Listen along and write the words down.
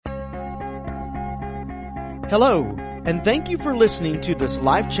Hello, and thank you for listening to this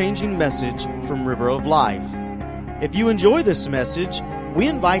life-changing message from River of Life. If you enjoy this message, we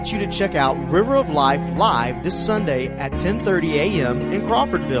invite you to check out River of Life live this Sunday at 10:30 a.m. in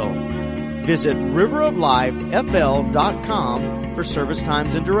Crawfordville. Visit riveroflifefl.com for service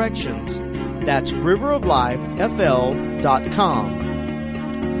times and directions. That's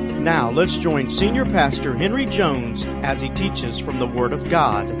riveroflifefl.com. Now let's join Senior Pastor Henry Jones as he teaches from the Word of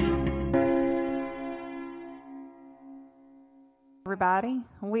God. Everybody,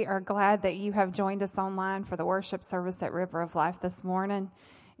 we are glad that you have joined us online for the worship service at River of Life this morning.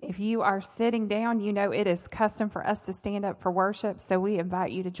 If you are sitting down, you know it is custom for us to stand up for worship, so we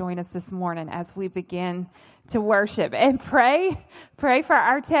invite you to join us this morning as we begin to worship and pray for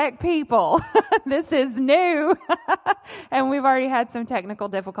our tech people. This is new, and we've already had some technical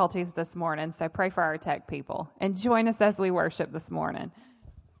difficulties this morning, so pray for our tech people and join us as we worship this morning.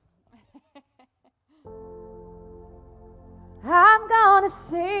 I'm gonna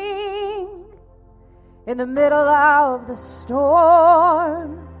sing in the middle of the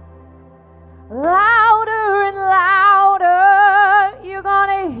storm, louder and louder, you're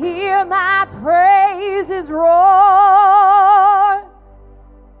gonna hear my praises roar,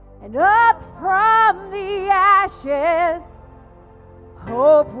 and up from the ashes,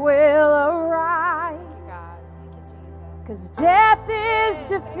 hope will arise, 'cause death is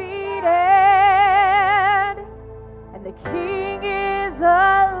defeated, and the King is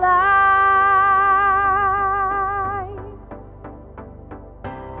alive.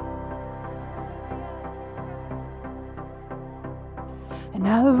 And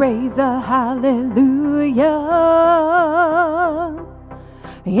I'll raise a hallelujah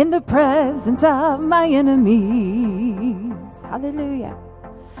in the presence of my enemies. Hallelujah.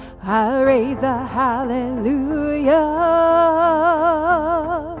 I'll raise a hallelujah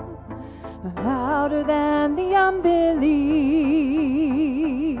louder than the unbelief.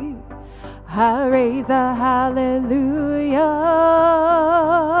 I raise a hallelujah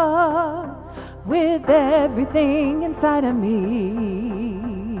with everything inside of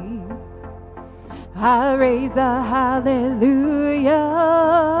me. I raise a hallelujah.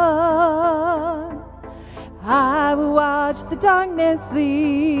 I will watch the darkness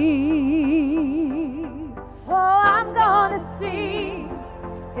flee. Oh, I'm gonna sing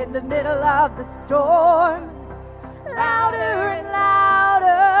in the middle of the storm, louder and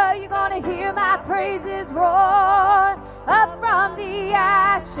louder, you're gonna hear my praises roar. Up from the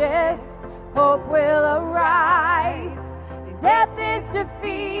ashes, hope will arise. Death is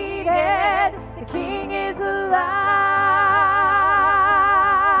defeated, the King is alive.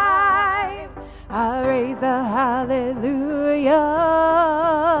 I raise a hallelujah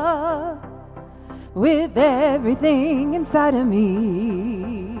with everything inside of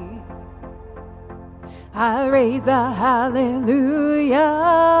me. I raise a hallelujah.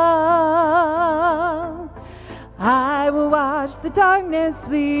 I will watch the darkness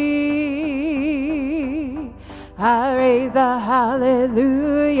flee. I raise a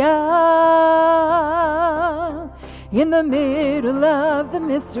hallelujah in the middle of the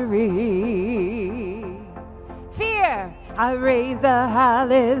mystery. Fear, I raise a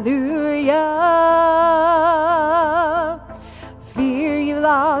hallelujah. Fear, you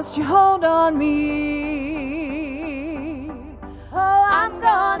lost your hold on me. Oh, I'm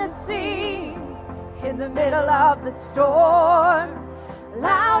gonna sing in the middle of the storm,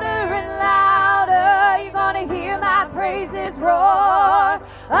 louder and louder, you're gonna hear my praises roar.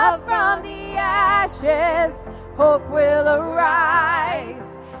 Up from the ashes, hope will arise.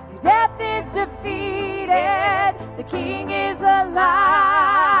 Death is defeated, the King is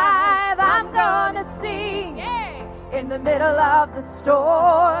alive. I'm gonna sing in the middle of the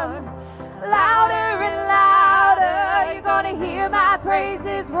storm, louder and louder, you're gonna hear my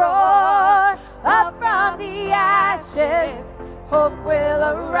praises roar. Up from the ashes, hope will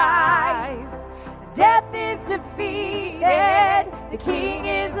arise. Death is defeated, the King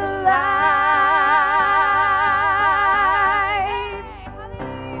is alive.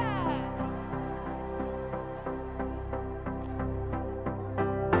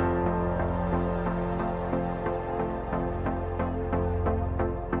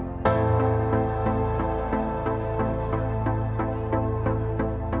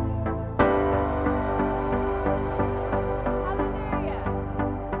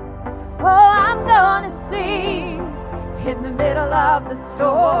 In the middle of the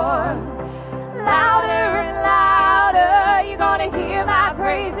storm, louder and louder, you're gonna hear my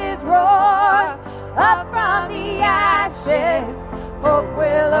praises roar. Up from the ashes, hope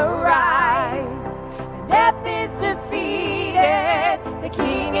will arise. Death is defeated, the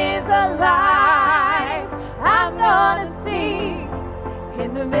King is alive.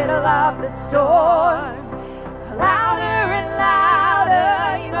 the middle of the storm. Louder and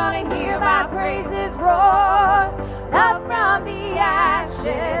louder, you're gonna hear my praises roar. Up from the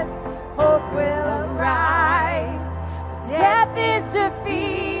ashes, hope will arise. Death is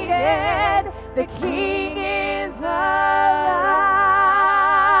defeated, the King is alive.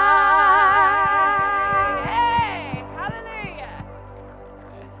 Hey, hallelujah.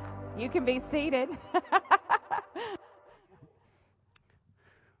 You can be seated.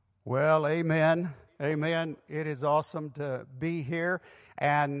 Well, amen. Amen. It is awesome to be here.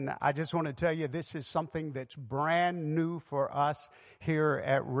 And I just want to tell you, this is something that's brand new for us here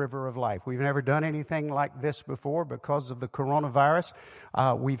at River of Life. We've never done anything like this before because of the coronavirus.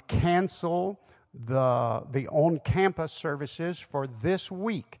 We've canceled the on-campus services for this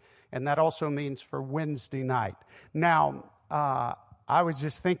week, and that also means for Wednesday night. Now, I was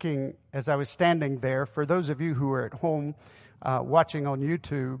just thinking as I was standing there, for those of you who are at home watching on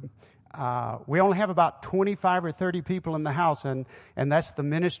YouTube, we only have about 25 or 30 people in the house, and that's the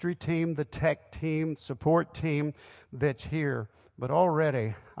ministry team, the tech team, support team that's here. But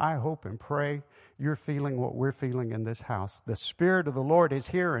already, I hope and pray you're feeling what we're feeling in this house. The Spirit of the Lord is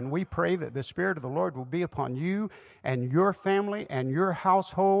here, and we pray that the Spirit of the Lord will be upon you and your family and your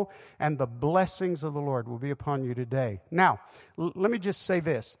household, and the blessings of the Lord will be upon you today. Now, let me just say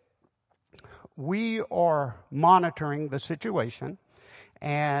this. We are monitoring the situation,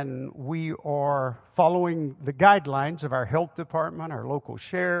 and we are following the guidelines of our health department, our local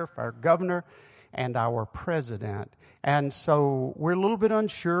sheriff, our governor, and our president. And so we're a little bit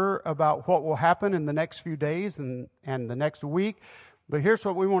unsure about what will happen in the next few days and the next week. But here's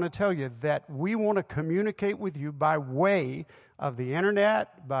what we want to tell you, that we want to communicate with you by way of the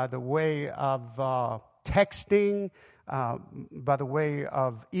internet, by the way of texting, by the way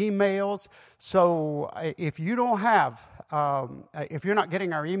of emails. So if you don't have, if you're not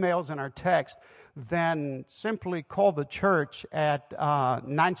getting our emails and our text, then simply call the church at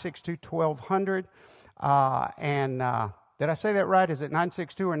 962-1200. Did I say that right? Is it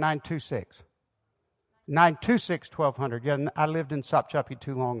 962 or 926? 926-1200. Yeah, I lived in Sopchoppy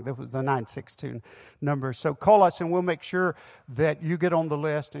too long. That was the 962 number. So call us and we'll make sure that you get on the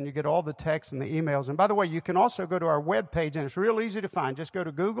list and you get all the texts and the emails. And by the way, you can also go to our webpage, and it's real easy to find. Just go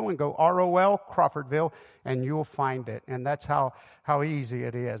to Google and go ROL Crawfordville, and you'll find it. And that's how easy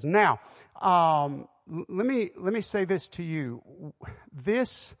it is. Now, let me say this to you.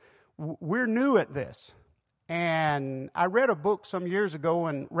 We're new at this. And I read a book some years ago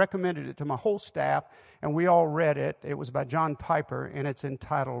and recommended it to my whole staff, and we all read it. It was by John Piper, and it's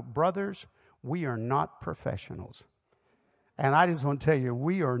entitled, Brothers, We Are Not Professionals. And I just want to tell you,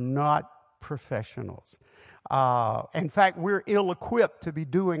 we are not professionals. In fact, we're ill-equipped to be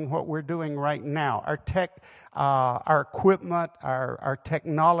doing what we're doing right now. Our equipment, our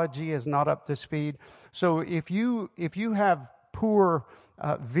technology is not up to speed. So if you have poor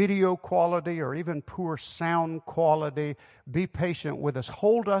video quality or even poor sound quality, be patient with us.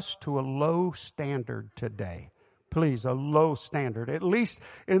 Hold us to a low standard today. Please, a low standard, at least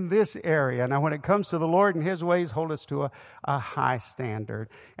in this area. Now, when it comes to the Lord and His ways, hold us to a high standard.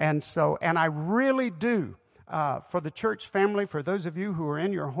 And I really do, for the church family, for those of you who are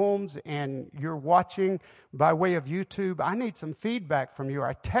in your homes and you're watching by way of YouTube, I need some feedback from you.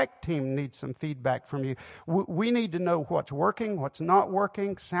 Our tech team needs some feedback from you. We need to know what's working, what's not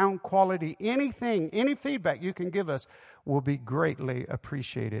working, sound quality, anything, any feedback you can give us will be greatly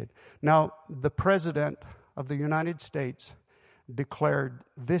appreciated. Now, the President of the United States declared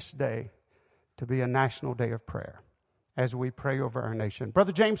this day to be a national day of prayer as we pray over our nation.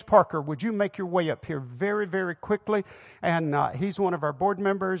 Brother James Parker, would you make your way up here very, very quickly? And he's one of our board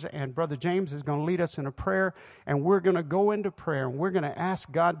members, and Brother James is going to lead us in a prayer, and we're going to go into prayer, and we're going to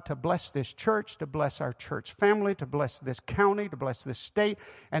ask God to bless this church, to bless our church family, to bless this county, to bless this state,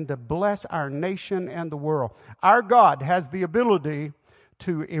 and to bless our nation and the world. Our God has the ability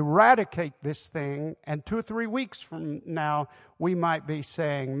to eradicate this thing, and 2 or 3 weeks from now, we might be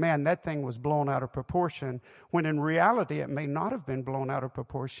saying, man, that thing was blown out of proportion, when in reality, it may not have been blown out of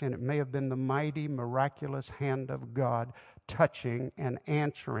proportion. It may have been the mighty, miraculous hand of God touching and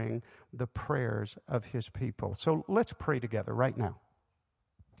answering the prayers of His people. So let's pray together right now.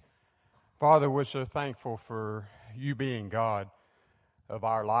 Father, we're so thankful for You being God of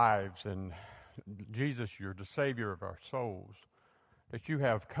our lives, and Jesus, You're the Savior of our souls, that You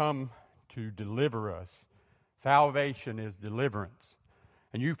have come to deliver us. Salvation is deliverance.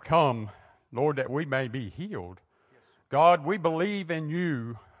 And You've come, Lord, that we may be healed. Yes. God, we believe in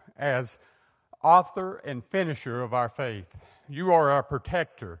You as author and finisher of our faith. You are our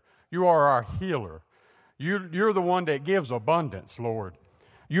protector. You are our healer. You're the one that gives abundance, Lord.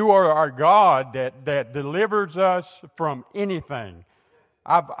 You are our God that delivers us from anything.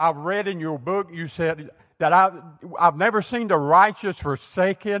 I've read in your book, you said that I've never seen the righteous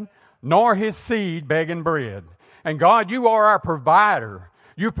forsaken, nor his seed begging bread. And God, you are our provider.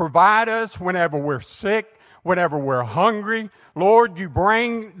 You provide us whenever we're sick, whenever we're hungry. Lord, you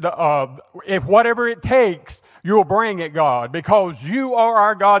bring if whatever it takes, you'll bring it, God, because you are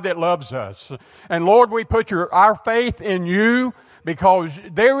our God that loves us. And Lord, we put our faith in you because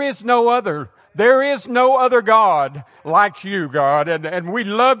there is no other. There is no other God like you, God, and we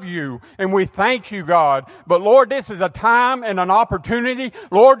love you, and we thank you, God. But Lord, this is a time and an opportunity,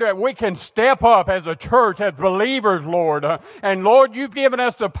 Lord, that we can step up as a church, as believers, Lord. And Lord, you've given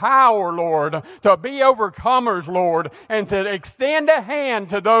us the power, Lord, to be overcomers, Lord, and to extend a hand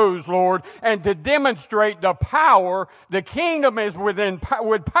to those, Lord, and to demonstrate the power. The kingdom is with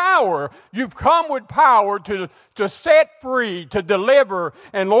power. You've come with power to set free, to deliver.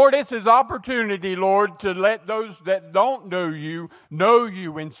 And Lord, this is opportunity, Lord, to let those that don't know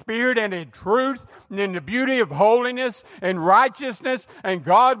you in spirit and in truth, and in the beauty of holiness and righteousness. And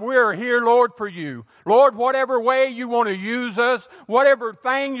God, we're here, Lord, for you. Lord, whatever way you want to use us, whatever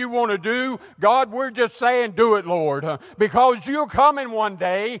thing you want to do, God, we're just saying do it, Lord, because you're coming one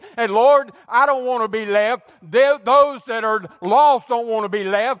day. And Lord, I don't want to be left. Those that are lost don't want to be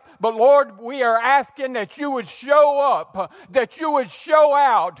left. But Lord, we are asking that you would show up, that you would show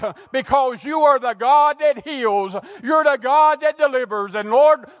out, because you are the God that heals. You're the God that delivers. And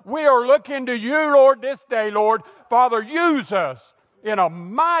Lord, we are looking to you, Lord, this day, Lord. Father, use us in a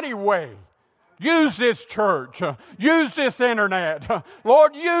mighty way. Use this church. Use this internet.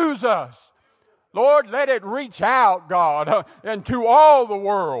 Lord, use us. Lord, let it reach out, God, into all the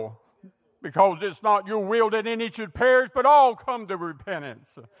world. Because it's not your will that any should perish, but all come to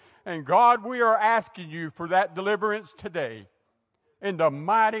repentance. And God, we are asking you for that deliverance today. In the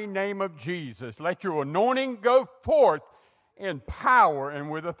mighty name of Jesus, let your anointing go forth in power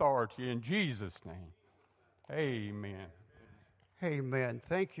and with authority. In Jesus' name, amen. Amen.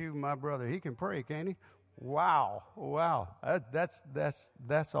 Thank you, my brother. He can pray, can't he? Wow.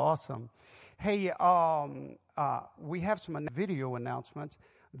 That's awesome. Hey, we have some video announcements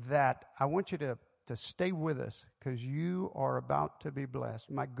that I want you to stay with us, because you are about to be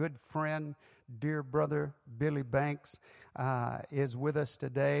blessed. My good friend, dear brother Billy Banks is with us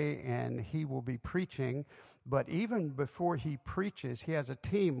today, and he will be preaching. But even before he preaches, he has a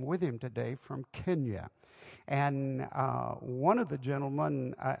team with him today from Kenya. And one of the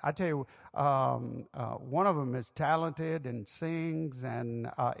gentlemen, I tell you, one of them is talented and sings.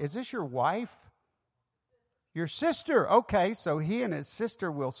 And is this your wife? Your sister? Okay, so he and his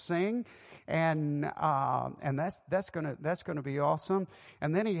sister will sing, and that's gonna be awesome.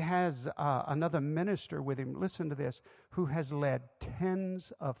 And then he has another minister with him. Listen to this, who has led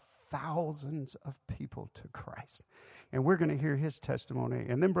tens of thousands of people to Christ. And we're going to hear his testimony.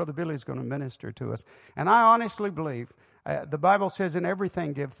 And then Brother Billy is going to minister to us. And I honestly believe, the Bible says, in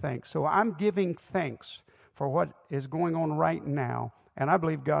everything give thanks. So I'm giving thanks for what is going on right now. And I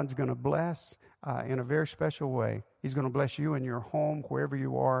believe God's going to bless in a very special way. He's going to bless you in your home, wherever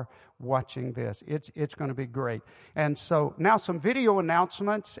you are watching this. It's going to be great. And so now some video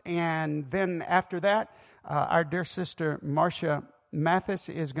announcements. And then after that, our dear sister Marcia Mathis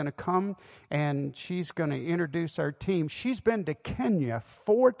is going to come, and she's going to introduce our team. She's been to Kenya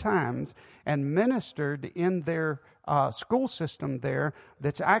 4 times and ministered in their school system there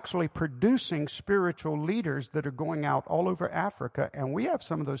that's actually producing spiritual leaders that are going out all over Africa. And we have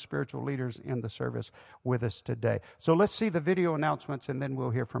some of those spiritual leaders in the service with us today. So let's see the video announcements, and then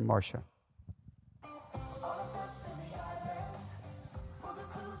we'll hear from Marcia.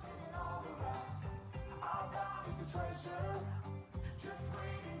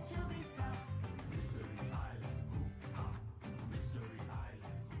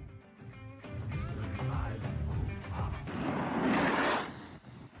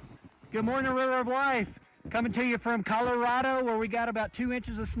 Good morning, River of Life. Coming to you from Colorado, where we got about 2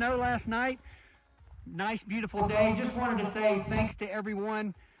 inches of snow last night. Nice, beautiful day. Just wanted to say thanks to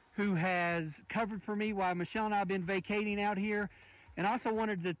everyone who has covered for me while Michelle and I have been vacating out here. And I also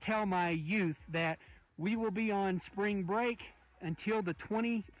wanted to tell my youth that we will be on spring break until the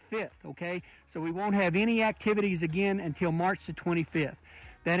 25th, okay? So we won't have any activities again until March the 25th.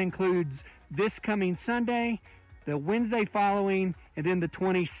 That includes this coming Sunday, the Wednesday following, and then the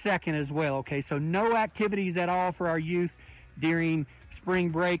 22nd as well, okay? So no activities at all for our youth during spring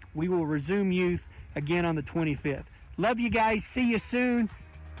break. We will resume youth again on the 25th. Love you guys. See you soon.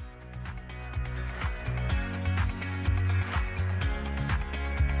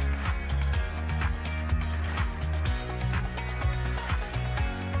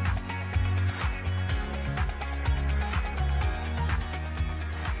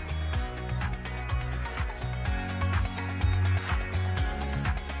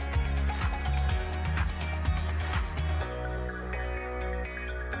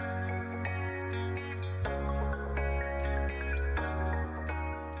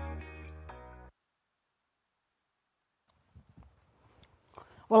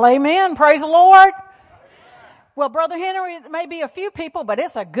 Well, amen. Praise the Lord. Well, Brother Henry, it may be a few people, but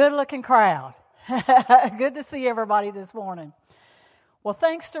it's a good-looking crowd. Good to see everybody this morning. Well,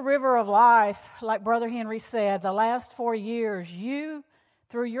 thanks to River of Life, like Brother Henry said, the last 4 years, you,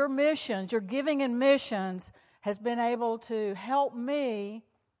 through your missions, your giving in missions, has been able to help me,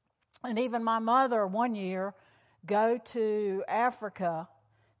 and even my mother 1 year, go to Africa,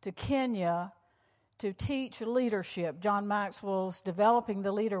 to Kenya, to teach leadership. John Maxwell's Developing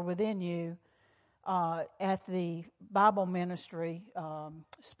the Leader Within You at the Bible Ministry,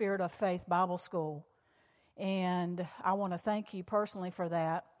 Spirit of Faith Bible School. And I want to thank you personally for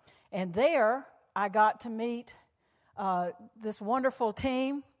that. And there, I got to meet this wonderful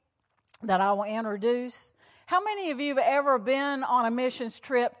team that I will introduce. How many of you have ever been on a missions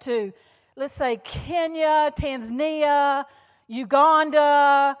trip to, let's say, Kenya, Tanzania,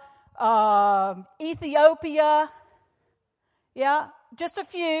 Uganda, Ethiopia? Yeah, just a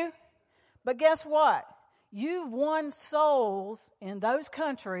few. But guess what? You've won souls in those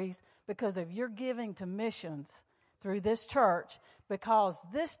countries because of your giving to missions through this church, because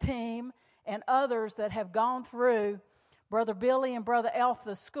this team and others that have gone through Brother Billy and Brother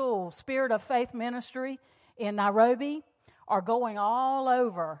Elf's school, Spirit of Faith Ministry in Nairobi, are going all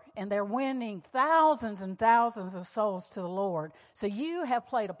over, and they're winning thousands and thousands of souls to the Lord. So you have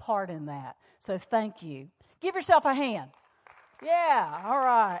played a part in that. So thank you. Give yourself a hand. Yeah, all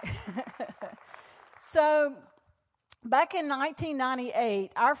right. So back in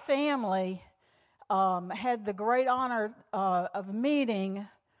 1998, our family had the great honor of meeting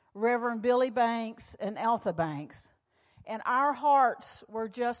Reverend Billy Banks and Alpha Banks. And our hearts were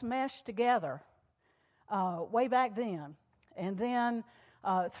just meshed together way back then. And then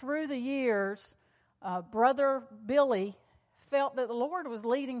through the years, Brother Billy felt that the Lord was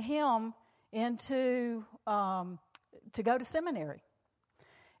leading him into to go to seminary.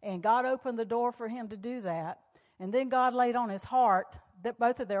 And God opened the door for him to do that. And then God laid on his heart, that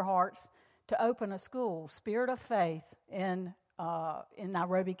both of their hearts, to open a school, Spirit of Faith, in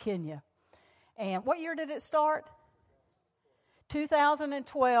Nairobi, Kenya. And what year did it start?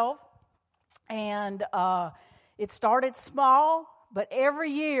 2012. And it started small, but every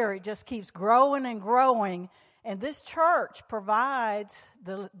year it just keeps growing and growing. And this church provides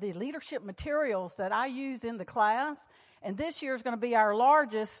the leadership materials that I use in the class. And this year is going to be our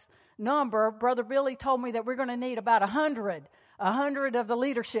largest number. Brother Billy told me that we're going to need about 100 of the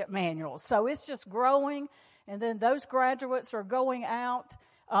leadership manuals. So it's just growing. And then those graduates are going out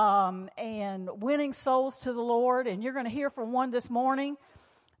and winning souls to the Lord. And you're going to hear from one this morning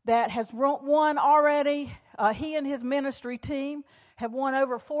that has won already. He and his ministry team have won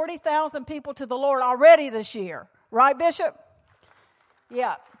over 40,000 people to the Lord already this year. Right, Bishop?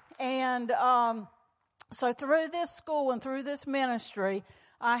 Yeah. And so through this school and through this ministry,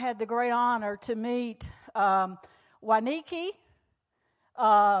 I had the great honor to meet Waniki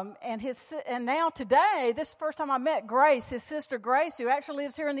and now today, this is the first time I met Grace, his sister Grace, who actually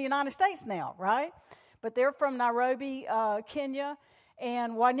lives here in the United States now, right? But they're from Nairobi, Kenya.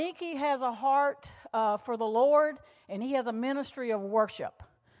 And Waniki has a heart for the Lord, and he has a ministry of worship.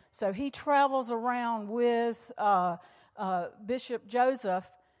 So he travels around with Bishop Joseph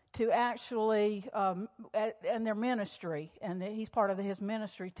to actually, and their ministry, and he's part of his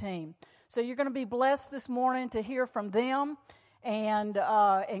ministry team. So you're going to be blessed this morning to hear from them and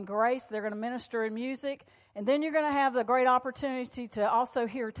Grace. They're going to minister in music. And then you're going to have the great opportunity to also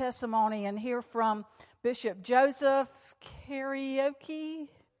hear testimony and hear from Bishop Joseph Karaoke,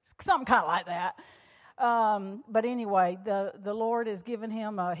 something kind of like that. But anyway, the Lord has given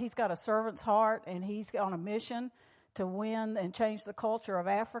him, he's got a servant's heart, and he's on a mission to win and change the culture of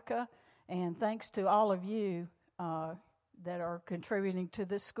Africa. And thanks to all of you that are contributing to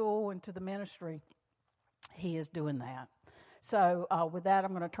this school and to the ministry, he is doing that. So with that,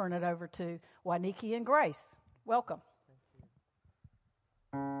 I'm going to turn it over to Waniki and Grace. Welcome.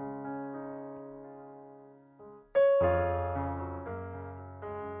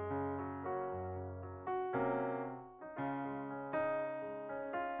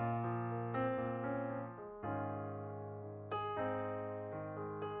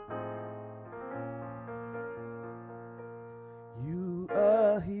 You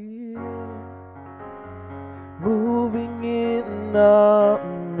are here, moving in our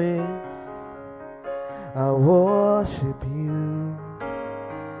midst. I worship you.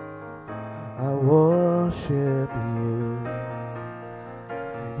 I worship you.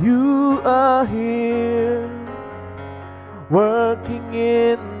 You are here, working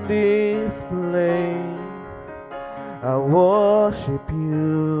in this place. I worship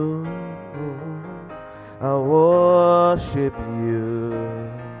you. I worship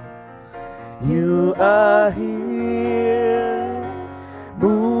you. You are here,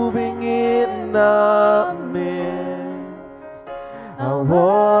 moving in our midst. I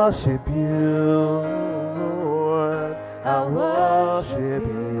worship you, Lord. I worship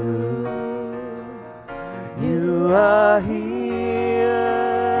you. You are here,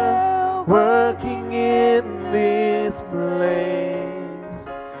 working in this place.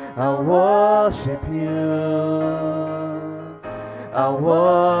 I worship you. I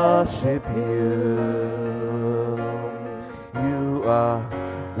worship you. You are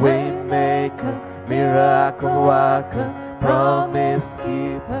waymaker, miracle worker, promise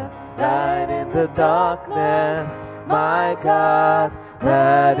keeper, light in the darkness. My God,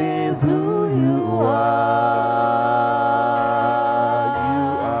 that is who you are. You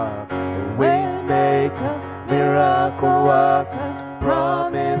are waymaker, miracle worker,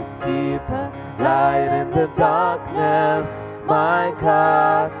 promise keeper, light in the darkness. My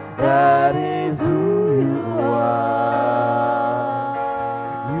God, that is who you are.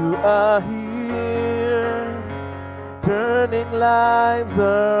 You are here, turning lives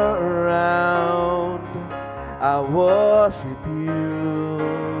around. I worship you.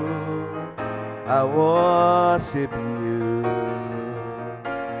 I worship you.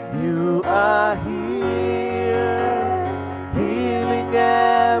 You are here, healing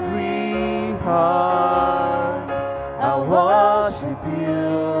every heart. I worship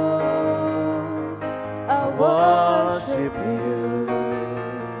you. I worship you.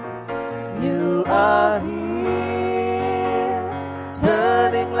 You are here,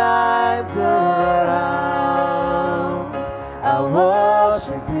 turning lives around. I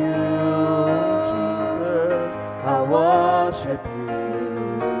worship you, Jesus. I worship you.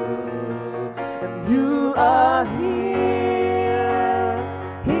 And you are here,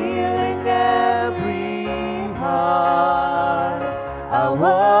 healing every heart. I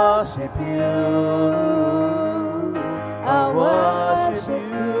worship you. I worship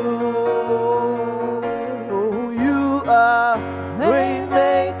you. Oh, you are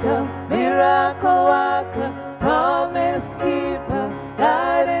waymaker, miracle worker, promise keeper,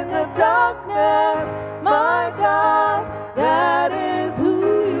 light in the darkness. My God, that is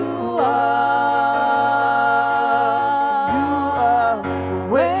who you are. You are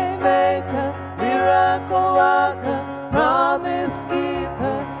waymaker, miracle worker, promise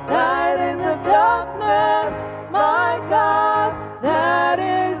keeper, light in the darkness. My God, that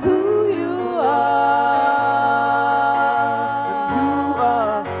is who you are. You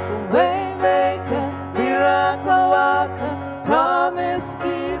are waymaker, miracle worker, promise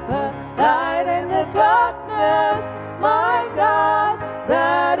keeper, light in the darkness. My God,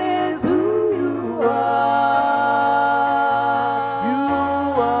 that is who you are. You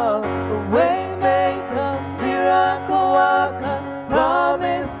are waymaker, miracle worker,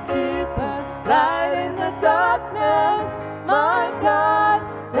 promise keeper, light in the darkness. My God,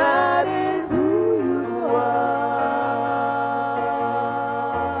 that is who you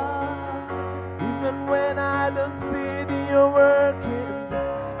are. Even when I don't see it, you're working.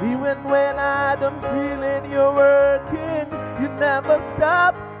 Even when I don't feel it, you're working. You never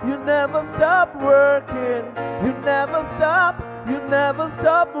stop. You never stop working. You never stop. You never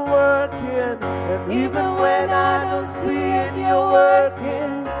stop working. And even when I don't see it, you're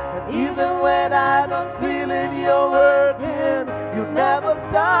working. And even when I don't feel it, you're working. You never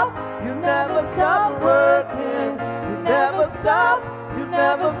stop. You never stop working. You never stop. You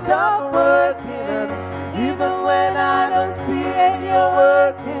never stop working. Even when I don't see it, you're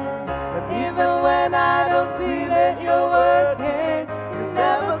working. And even when I don't feel it, you're working. You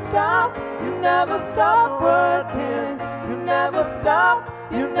never stop. You never stop working. You never stop.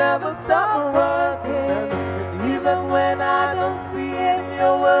 You never stop working. And even when I don't see it,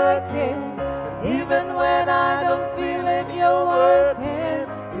 you're working. And even when I don't feel it, you're working.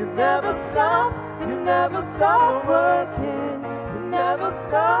 You never stop. You never stop working. You never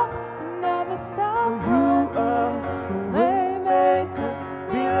stop. You never stop. You are the waymaker,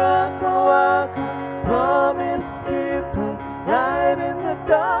 miracle worker, promise keeper, light in the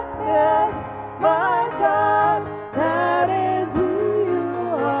darkness. My God, that is who you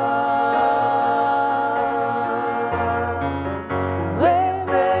are.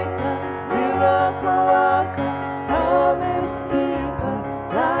 Waymaker, miracle worker, promise keeper,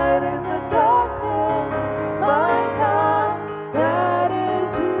 light in the darkness. My God, that is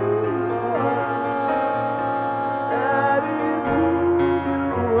who you are. That is who you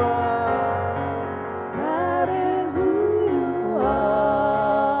are. That is who you are.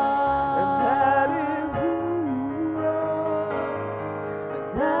 And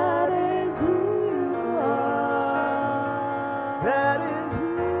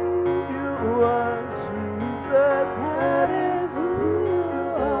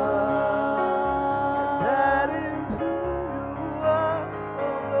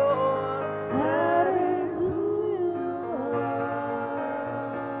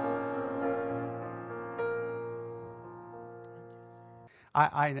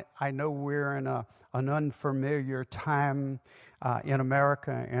I know we're in an unfamiliar time in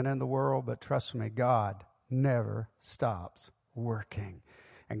America and in the world, but trust me, God never stops working.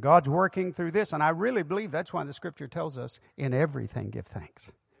 And God's working through this, and I really believe that's why the Scripture tells us, in everything give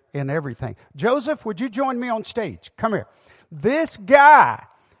thanks. In everything. Joseph, would you join me on stage? Come here. This guy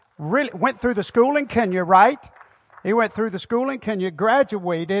really went through the school in Kenya, right? He went through the school in Kenya,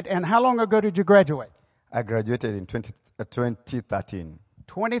 graduated, and how long ago did you graduate? I graduated in 2013.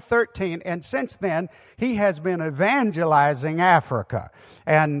 2013, and since then, he has been evangelizing Africa,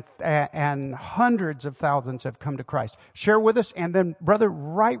 and hundreds of thousands have come to Christ. Share with us, and then, brother,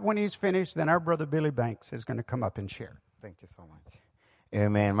 right when he's finished, then our brother Billy Banks is going to come up and share. Thank you so much.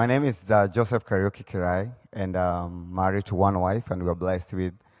 Amen. My name is Joseph Karaoke Kirai, and I'm married to one wife, and we're blessed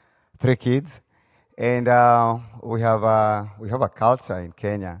with 3 kids. And we have a culture in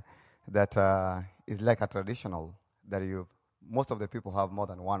Kenya that is like a traditional that most of the people have more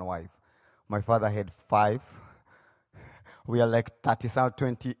than one wife. My father had 5. We are like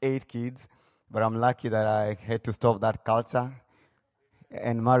 28 kids, but I'm lucky that I had to stop that culture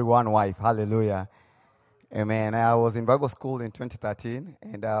and marry one wife. Hallelujah. Amen. I was in Bible school in 2013,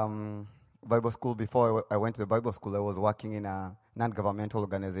 and Bible school, before I went to the Bible school, I was working in a non-governmental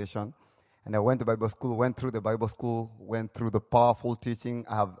organization. And I went to Bible school, went through the Bible school, went through the powerful teaching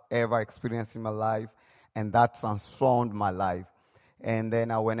I have ever experienced in my life, and that transformed my life. And then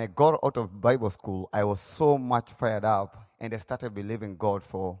when I got out of Bible school, I was so much fired up, and I started believing God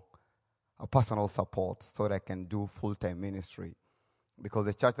for a personal support so that I can do full-time ministry. Because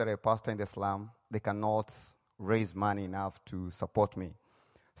the church that I pastor in the slum, they cannot raise money enough to support me.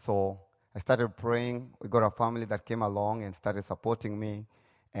 So I started praying. We got a family that came along and started supporting me.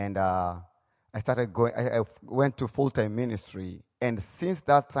 And I went to full-time ministry. And since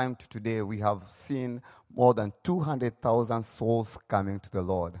that time to today, we have seen more than 200,000 souls coming to the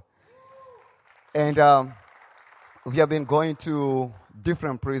Lord. And we have been going to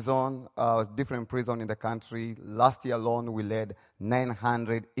different prison in the country. Last year alone, we led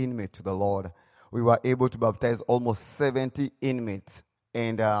 900 inmates to the Lord. We were able to baptize almost 70 inmates.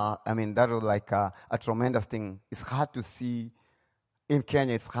 And that was like a tremendous thing. It's hard to see. In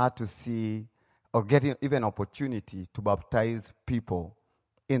Kenya, it's hard to see or get even opportunity to baptize people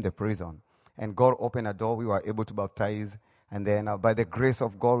in the prison. And God opened a door. We were able to baptize. And then by the grace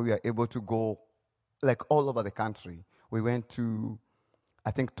of God, we were able to go like all over the country. We went to,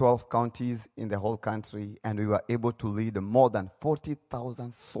 I think, 12 counties in the whole country. And we were able to lead more than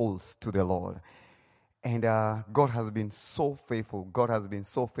 40,000 souls to the Lord. And God has been so faithful. God has been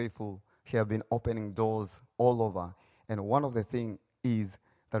so faithful. He has been opening doors all over. And one of the things is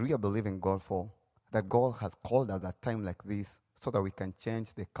that we are believing God for, that God has called us at a time like this so that we can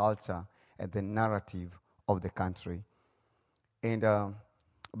change the culture and the narrative of the country. And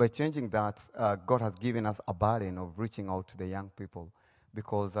by changing that, God has given us a burden of reaching out to the young people.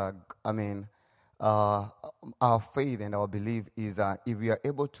 Because, our faith and our belief is if we are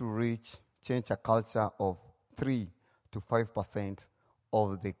able to change a culture of 3 to 5%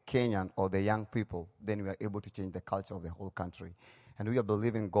 of the Kenyan or the young people, then we are able to change the culture of the whole country. And we are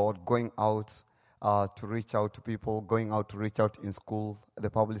believing God, going out to reach out to people, going out to reach out in schools. The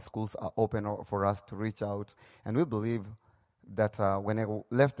public schools are open for us to reach out. And we believe that when I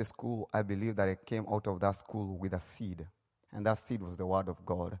left the school, I believe that I came out of that school with a seed. And that seed was the Word of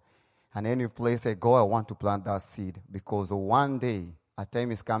God. And any place I go, I want to plant that seed. Because one day, a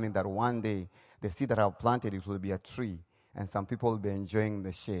time is coming that one day, the seed that I've planted, it will be a tree. And some people will be enjoying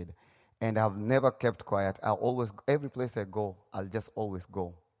the shade. And I've never kept quiet. Every place I go, I'll just always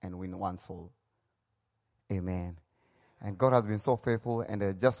go and win one soul. Amen. And God has been so faithful. And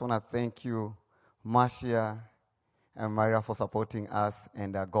I just want to thank you, Marcia and Maria, for supporting us.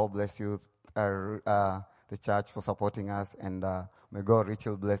 And God bless you, the church, for supporting us. And may God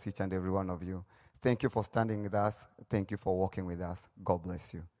richly bless each and every one of you. Thank you for standing with us. Thank you for walking with us. God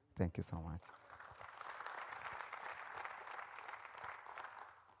bless you. Thank you so much.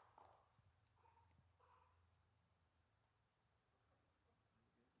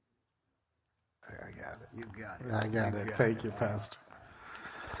 I got it. You got it. I got it. Thank you, Pastor.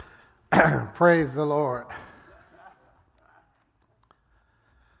 Praise the Lord.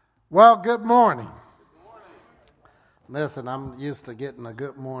 Well, good morning. Listen, I'm used to getting a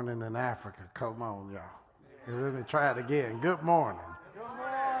good morning in Africa. Come on, y'all. Let me try it again. Good morning.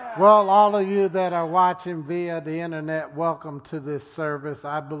 Well, all of you that are watching via the internet, welcome to this service.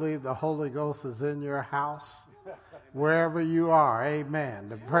 I believe the Holy Ghost is in your house, wherever you are.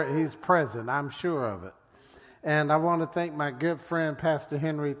 Amen. He's present. I'm sure of it. And I want to thank my good friend, Pastor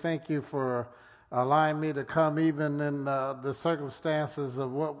Henry. Thank you for allowing me to come even in the circumstances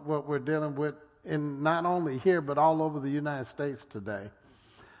of what we're dealing with in not only here but all over the United States today.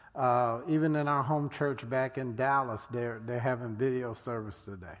 Even in our home church back in Dallas, they're having video service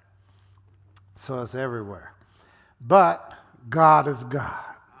today. So it's everywhere. But God is God.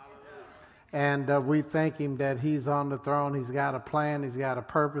 And we thank him that he's on the throne. He's got a plan. He's got a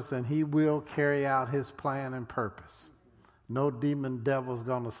purpose. And he will carry out his plan and purpose. No demon devil's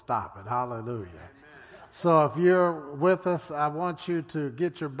going to stop it. Hallelujah. Amen. So if you're with us, I want you to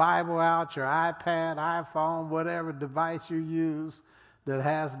get your Bible out, your iPad, iPhone, whatever device you use that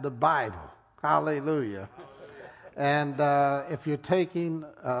has the Bible. Hallelujah. And if you're taking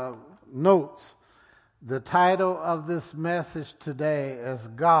notes, the title of this message today is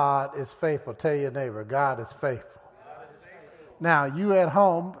God is Faithful. Tell your neighbor, God is faithful. Now, you at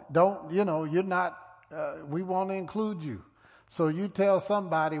home, you're not, we want to include you. So you tell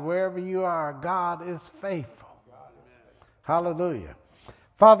somebody, wherever you are, God is faithful. Hallelujah.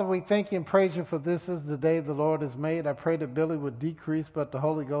 Father, we thank you and praise you for this is the day the Lord has made. I pray that Billy would decrease, but the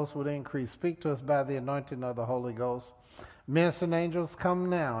Holy Ghost would increase. Speak to us by the anointing of the Holy Ghost. Ministering angels, come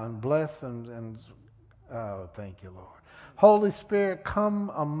now and bless and thank you, Lord. Holy Spirit,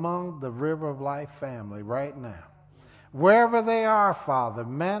 come among the River of Life family right now. Wherever they are, Father,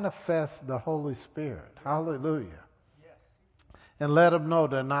 manifest the Holy Spirit. Hallelujah. Yes. And let them know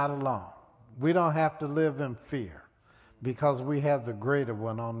they're not alone. We don't have to live in fear because we have the greater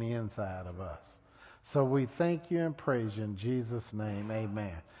one on the inside of us. So we thank you and praise you in Jesus' name.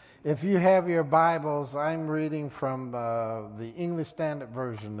 Amen. If you have your Bibles, I'm reading from the English Standard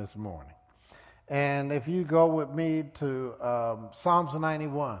Version this morning. And if you go with me to Psalms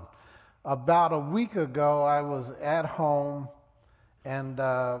 91, about a week ago I was at home and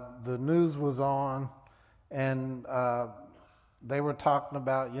the news was on and they were talking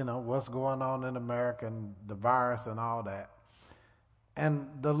about, what's going on in America and the virus and all that. And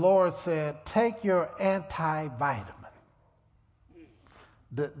the Lord said, take your antivitamin.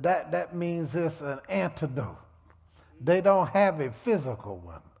 That means it's an antidote. They don't have a physical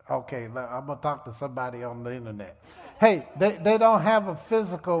one. Okay, I'm going to talk to somebody on the internet. Hey, they don't have a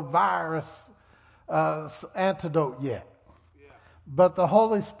physical virus antidote yet. But the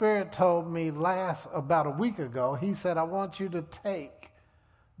Holy Spirit told me about a week ago, he said, I want you to take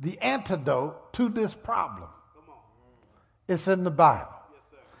the antidote to this problem. It's in the Bible.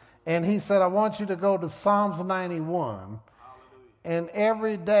 And he said, I want you to go to Psalms 91. And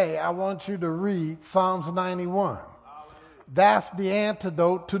every day I want you to read Psalms 91. That's the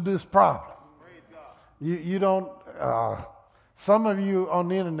antidote to this problem. You don't, some of you on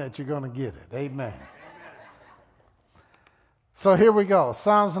the internet, you're going to get it. Amen. So here we go.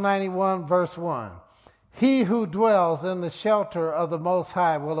 Psalms 91 verse 1. He who dwells in the shelter of the Most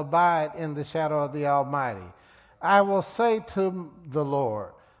High will abide in the shadow of the Almighty. I will say to the Lord,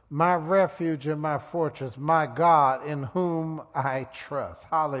 my refuge and my fortress, my God in whom I trust.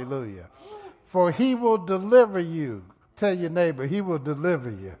 Hallelujah. For he will deliver you. Tell your neighbor, he will deliver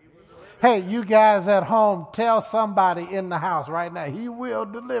you. Hey, you guys at home, tell somebody in the house right now, he will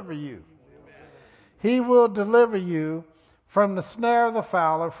deliver you. He will deliver you from the snare of the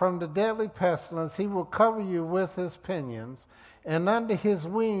fowler, from the deadly pestilence. He will cover you with his pinions, and under his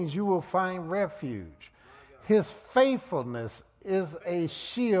wings you will find refuge. His faithfulness is a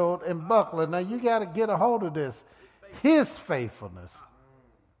shield and buckler. Now you got to get a hold of this. His faithfulness.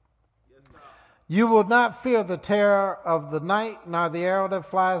 You will not fear the terror of the night, nor the arrow that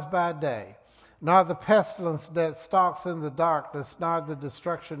flies by day, nor the pestilence that stalks in the darkness, nor the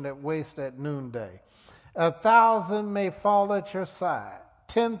destruction that wastes at noonday. 1,000 may fall at your side,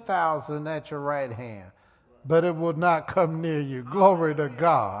 10,000 at your right hand, but it will not come near you. Glory to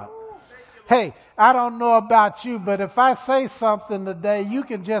God. Hey, I don't know about you, but if I say something today, you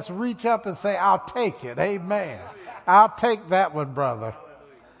can just reach up and say, I'll take it. Amen. I'll take that one, brother.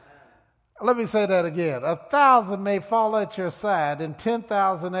 Let me say that again. 1,000 may fall at your side and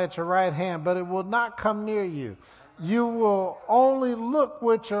 10,000 at your right hand, but it will not come near you. You will only look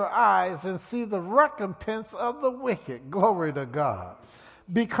with your eyes and see the recompense of the wicked. Glory to God.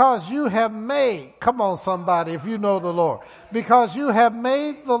 Because you have made, come on somebody if you know the Lord, because you have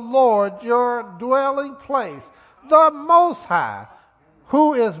made the Lord your dwelling place, the Most High,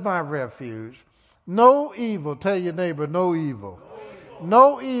 who is my refuge. No evil, tell your neighbor, no evil.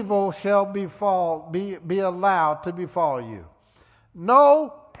 No evil shall be allowed to befall you.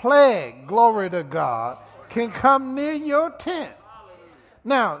 No plague, glory to God, can come near your tent.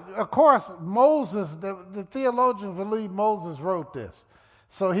 Now, of course, Moses, the theologians believe Moses wrote this.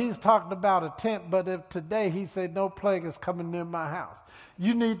 So he's talking about a tent, but if today he said, no plague is coming near my house.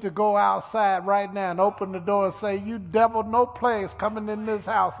 You need to go outside right now and open the door and say, you devil, no plague is coming in this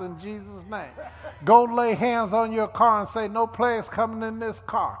house in Jesus' name. Go lay hands on your car and say, no plague is coming in this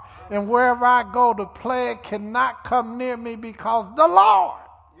car. And wherever I go, the plague cannot come near me because the Lord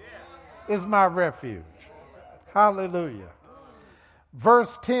is my refuge. Hallelujah.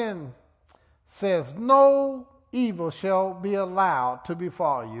 Verse 10 says, no evil shall be allowed to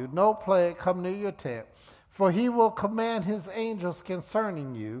befall you, no plague come near your tent, for he will command his angels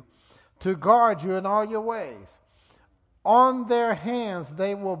concerning you to guard you in all your ways. On their hands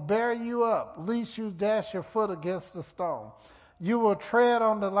they will bear you up, lest you dash your foot against a stone. You will tread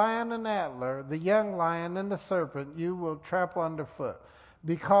on the lion and antler, the young lion and the serpent you will trample underfoot.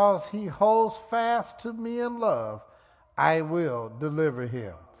 Because he holds fast to me in love, I will deliver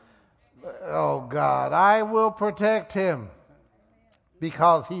him. Oh God, I will protect him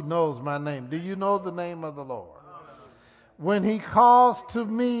because he knows my name. Do you know the name of the Lord? When he calls to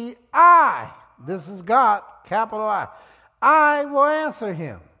me, this is God, capital I will answer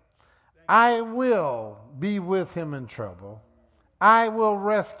him. I will be with him in trouble. I will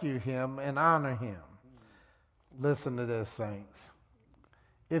rescue him and honor him. Listen to this, saints.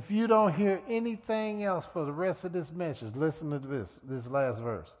 If you don't hear anything else for the rest of this message, listen to this last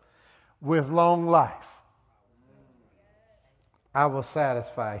verse. With long life, I will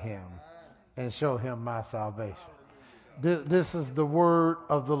satisfy him and show him my salvation. This is the word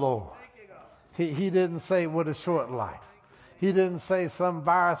of the Lord. He didn't say with a short life. He didn't say some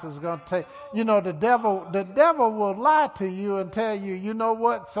virus is going to take. You know, the devil will lie to you and tell you, you know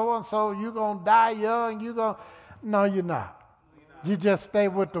what, so-and-so, you're going to die young. No, you're not. You just stay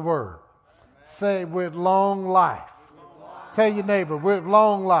with the word. Say with long life. Tell your neighbor, with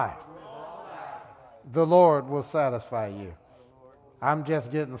long life, the Lord will satisfy you. I'm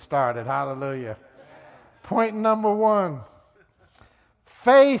just getting started. Hallelujah. Point number 1,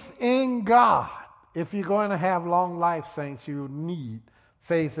 faith in God. If you're going to have long life, saints, you need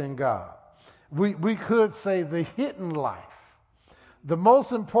faith in God. We could say the hidden life. The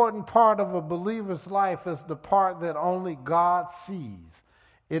most important part of a believer's life is the part that only God sees.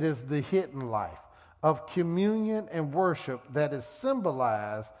 It is the hidden life of communion and worship that is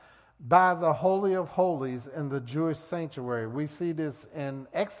symbolized by the Holy of Holies in the Jewish sanctuary. We see this in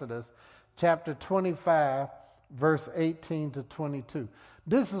Exodus chapter 25, verse 18 to 22.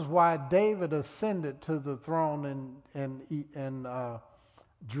 This is why David ascended to the throne in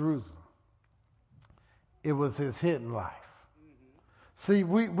Jerusalem. It was his hidden life. See,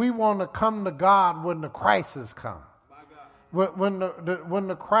 we want to come to God when the crisis comes. When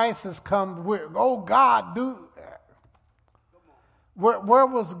the crisis comes, oh God, where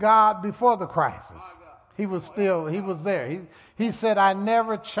was God before the crisis? He was there. He said, I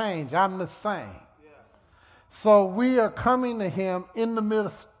never change. I'm the same. So we are coming to him in the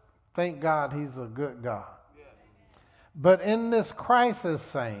midst. Thank God he's a good God. But in this crisis,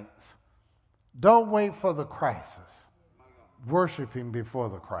 saints, don't wait for the crisis. Worship him before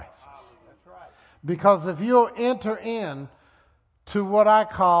the crisis. Because if you'll enter in to what I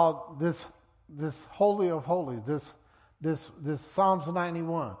call this Holy of Holies, this Psalms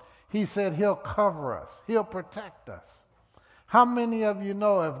 91, he said he'll cover us. He'll protect us. How many of you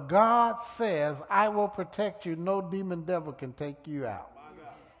know if God says, I will protect you, no demon devil can take you out?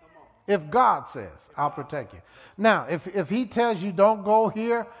 If God says, I'll protect you. Now, if he tells you don't go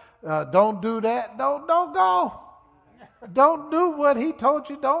here, don't do that, don't go. Don't do what he told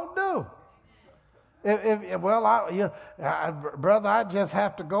you don't do. Brother, I just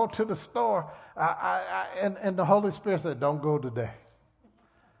have to go to the store. And the Holy Spirit said, don't go today.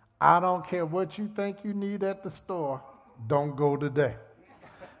 I don't care what you think you need at the store. Don't go today.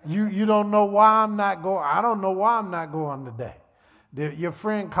 You don't know why I'm not going. I don't know why I'm not going today. Your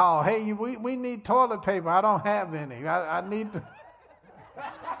friend called, hey, we need toilet paper. I don't have any. I need to.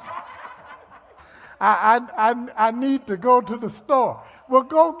 I need to go to the store. Well,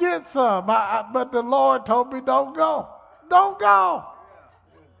 go get some. But the Lord told me don't go. Don't go.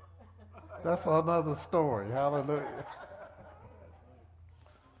 That's another story. Hallelujah.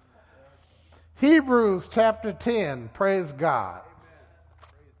 Hebrews chapter 10. Praise God.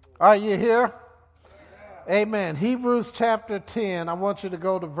 Are you here? Amen. Hebrews chapter 10. I want you to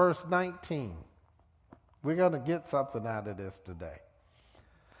go to verse 19. We're going to get something out of this today.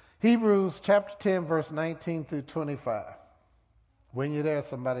 Hebrews chapter 10, verse 19 through 25. When you're there,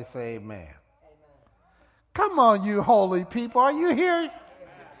 somebody say amen. Amen. Come on, you holy people. Are you here?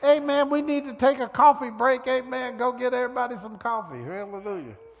 Amen. We need to take a coffee break. Amen. Go get everybody some coffee.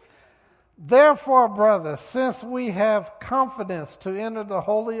 Hallelujah. Therefore, brothers, since we have confidence to enter the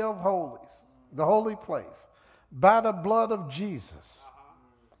Holy of Holies, the holy place, by the blood of Jesus.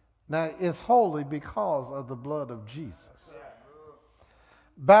 Now, it's holy because of the blood of Jesus.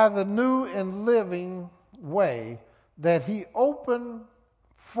 By the new and living way that he opened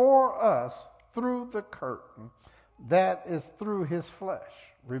for us through the curtain, that is through his flesh.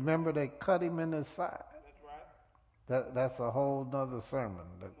 Remember, they cut him in his side. That's a whole nother sermon,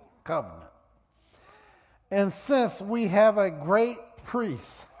 the covenant. And since we have a great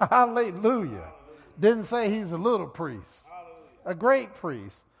priest, hallelujah, didn't say he's a little priest, a great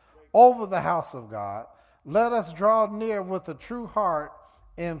priest over the house of God, let us draw near with a true heart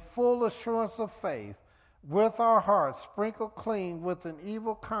in full assurance of faith, with our hearts sprinkled clean with an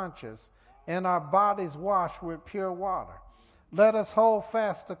evil conscience and our bodies washed with pure water. Let us hold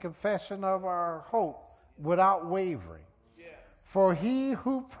fast the confession of our hope without wavering. For he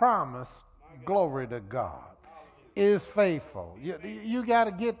who promised, glory to God, is faithful. You got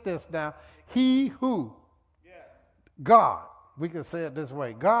to get this now. He who, God, we can say it this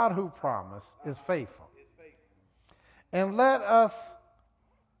way, God who promised is faithful. And let us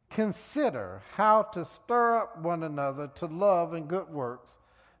consider how to stir up one another to love and good works,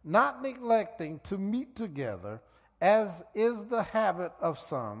 not neglecting to meet together, as is the habit of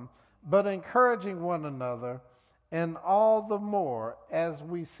some, but encouraging one another, and all the more as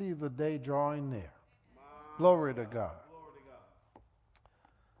we see the day drawing near. Glory to God.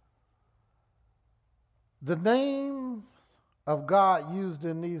 The name of God used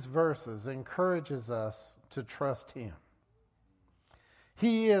in these verses encourages us to trust him.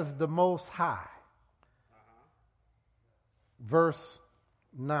 He is the Most High. Verse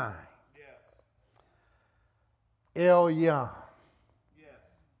 9. Elyon.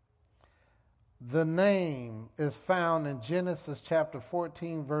 The name is found in Genesis chapter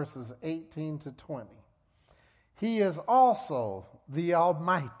 14, verses 18 to 20. He is also the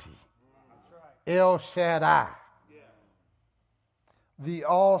Almighty, El Shaddai, the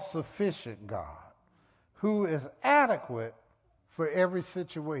all-sufficient God, who is adequate for every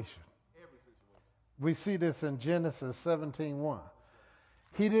situation. We see this in Genesis 17:1.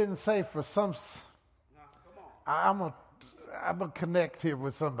 He didn't say for some. I'm gonna connect here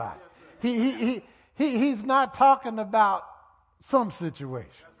with somebody. He's not talking about some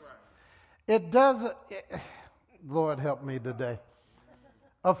situation. It doesn't. Lord help me today.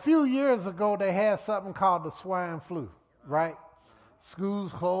 A few years ago, they had something called the swine flu, right?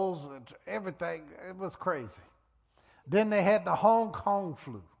 Schools closed, everything. It was crazy. Then they had the Hong Kong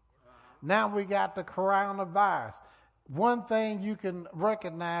flu. Now we got the coronavirus. One thing you can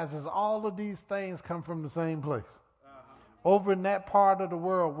recognize is all of these things come from the same place. Over in that part of the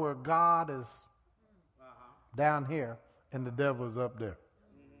world where God is down here and the devil is up there.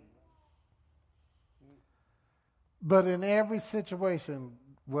 But in every situation,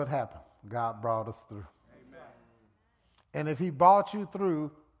 what happened? God brought us through. Amen. And if he brought you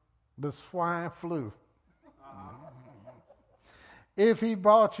through the swine flu, if he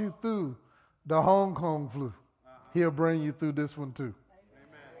brought you through the Hong Kong flu, he'll bring you through this one too.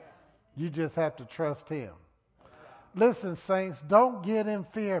 Amen. You just have to trust him. Listen, saints, don't get in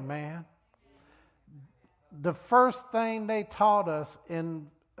fear, man. The first thing they taught us in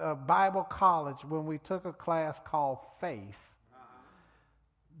Bible college when we took a class called faith,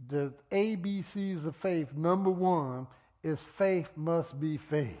 the ABCs of faith, number one is faith must be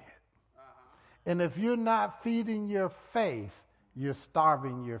fed. And if you're not feeding your faith, you're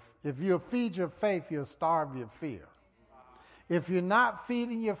starving if you feed your faith, you'll starve your fear. If you're not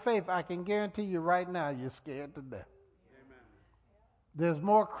feeding your faith, I can guarantee you right now, you're scared to death. Amen. There's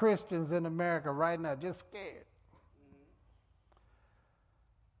more Christians in America right now just scared.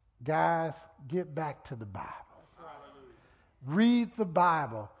 Guys, get back to the Bible. Read the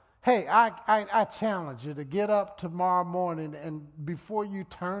Bible. Hey, I challenge you to get up tomorrow morning and before you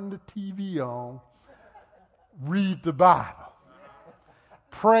turn the TV on, read the Bible.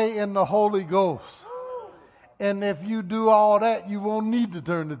 Pray in the Holy Ghost. And if you do all that, you won't need to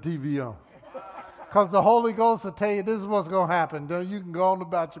turn the TV on. Because the Holy Ghost will tell you this is what's going to happen. Then you can go on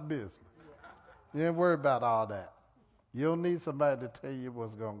about your business. You ain't worry about all that. You don't need somebody to tell you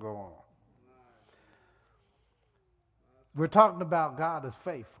what's going to go on. We're talking about God is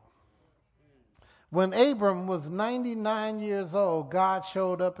faithful. When Abram was 99 years old, God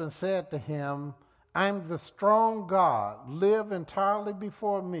showed up and said to him, I'm the strong God. Live entirely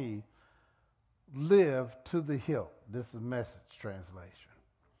before me. Live to the hilt. This is Message translation.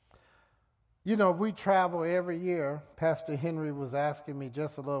 You know, we travel every year. Pastor Henry was asking me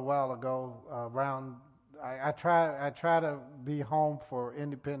just a little while ago around I try to be home for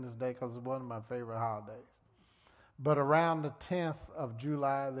Independence Day because it's one of my favorite holidays. But around the 10th of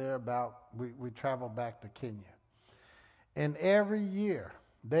July, we travel back to Kenya. And every year,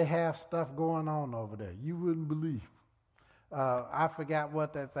 they have stuff going on over there. You wouldn't believe. I forgot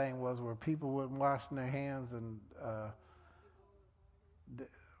what that thing was where people weren't washing their hands and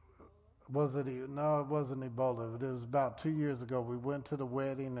no, it wasn't Ebola. It was about 2 years ago. We went to the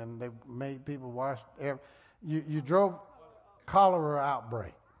wedding and they made people wash. You drove cholera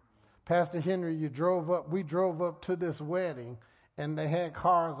outbreak. Pastor Henry, we drove up to this wedding and they had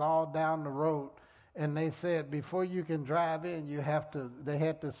cars all down the road. And they said, before you can drive in, they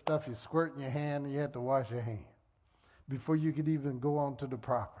had this stuff you squirt in your hand and you had to wash your hand before you could even go onto the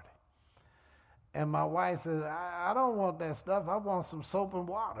property. And my wife said, I don't want that stuff. I want some soap and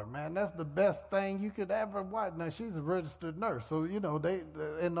water, man. That's the best thing you could ever watch. Now, she's a registered nurse. So, in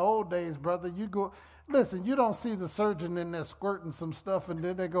the old days, brother, listen, you don't see the surgeon in there squirting some stuff and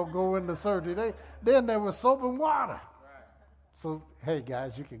then they go into surgery. Then there was soap and water. Right. So, hey,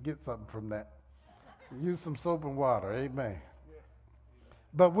 guys, you can get something from that. Use some soap and water. Amen.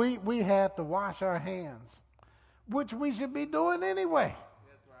 But we had to wash our hands, which we should be doing anyway.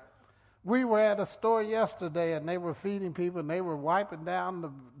 We were at a store yesterday, and they were feeding people, and they were wiping down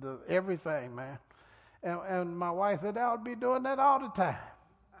the everything, man. And my wife said, I would be doing that all the time.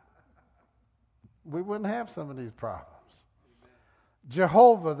 We wouldn't have some of these problems.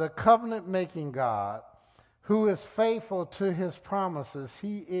 Jehovah, the covenant-making God, who is faithful to his promises,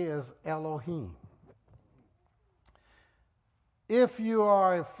 he is Elohim. If you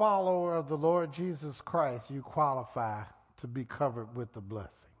are a follower of the Lord Jesus Christ, you qualify to be covered with the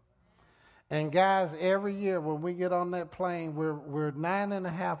blessing. And guys, every year when we get on that plane, we're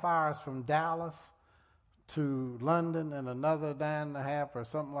 9.5 hours from Dallas to London and another 9.5 or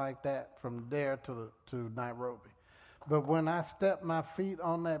something like that from there to Nairobi. But when I step my feet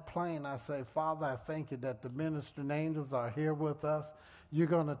on that plane, I say, Father, I thank you that the ministering angels are here with us. You're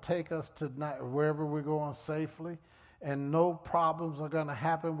going to take us to wherever we're going safely. And no problems are going to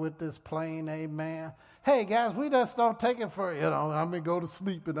happen with this plane, amen. Hey, guys, we just don't take it for, go to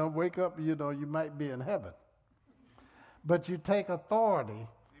sleep and then wake up, you might be in heaven. But you take authority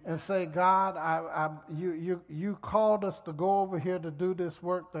and say, God, you called us to go over here to do this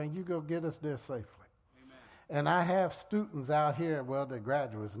work, then you go get us there safely. Amen. And I have students out here, well, they're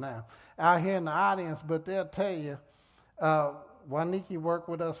graduates now, out here in the audience, but they'll tell you, Waniki worked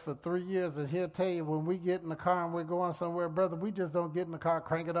with us for 3 years, and he'll tell you when we get in the car and we're going somewhere, brother, we just don't get in the car,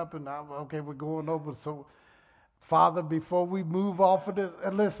 crank it up, and okay, we're going over. So, Father, before we move off of this,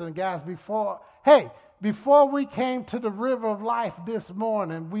 and listen, guys, before we came to the river of life this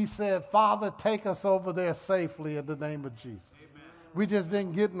morning, we said, Father, take us over there safely in the name of Jesus. Amen. We just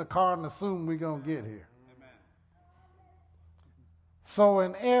didn't get in the car and assume we're going to get here. Amen. So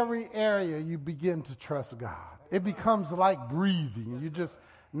in every area, you begin to trust God. It becomes like breathing. You just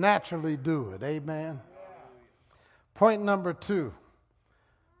naturally do it. Amen. Point number 2,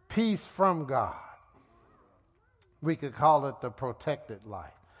 peace from God. We could call it the protected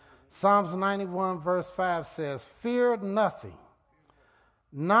life. Psalms 91 verse 5 says, fear nothing,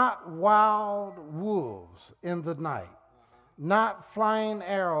 not wild wolves in the night, not flying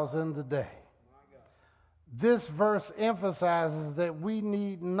arrows in the day. This verse emphasizes that we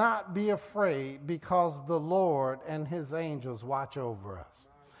need not be afraid because the Lord and his angels watch over us.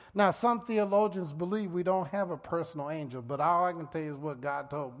 Now, some theologians believe we don't have a personal angel, but all I can tell you is what God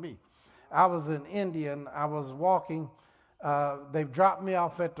told me. I was in India and I was walking. They've dropped me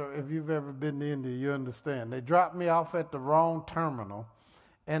off if you've ever been to India, you understand. They dropped me off at the wrong terminal,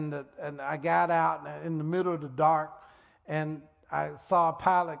 and I got out in the middle of the dark, and I saw a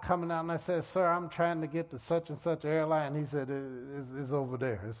pilot coming out, and I said, sir, I'm trying to get to such and such airline. He said, it's over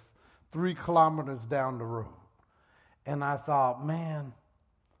there. It's 3 kilometers down the road. And I thought, man,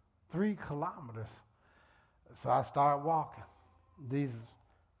 3 kilometers. So I started walking. These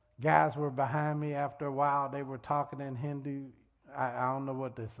guys were behind me. After a while, they were talking in Hindu. I don't know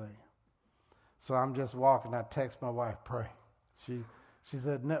what they're saying. So I'm just walking. I text my wife, pray. She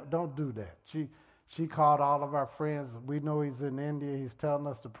said, no, don't do that. She called all of our friends. We know he's in India. He's telling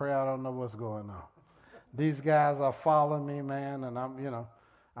us to pray. I don't know what's going on. These guys are following me, man, and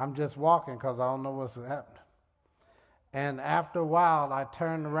I'm just walking because I don't know what's happening. And after a while, I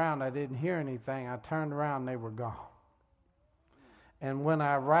turned around. I didn't hear anything. I turned around, and they were gone. And when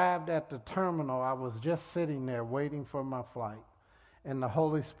I arrived at the terminal, I was just sitting there waiting for my flight. And the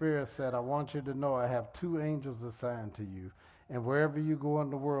Holy Spirit said, I want you to know I have 2 angels assigned to you. And wherever you go in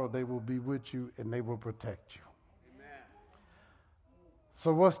the world, they will be with you and they will protect you. Amen.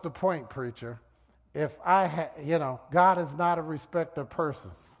 So what's the point, preacher? if God is not a respecter of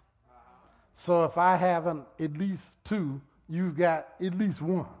persons. So if I have at least two, you've got at least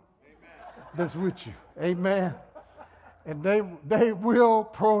one that's with you. Amen. And they will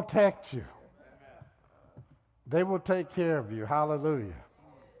protect you. They will take care of you. Hallelujah.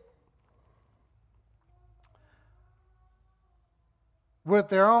 With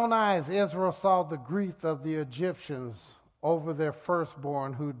their own eyes, Israel saw the grief of the Egyptians over their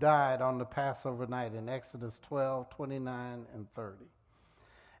firstborn who died on the Passover night in Exodus 12, 29, and 30.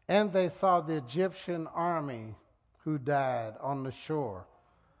 And they saw the Egyptian army who died on the shore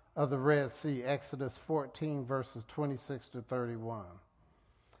of the Red Sea, Exodus 14, verses 26 to 31.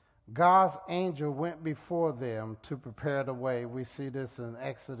 God's angel went before them to prepare the way. We see this in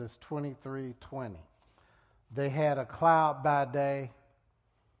Exodus 23, 20. They had a cloud by day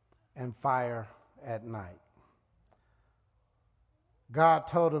and fire at night. God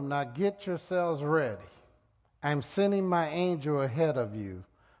told them, now get yourselves ready. I'm sending my angel ahead of you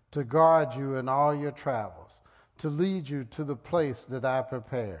to guard you in all your travels, to lead you to the place that I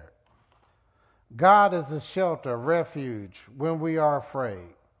prepared. God is a shelter, refuge when we are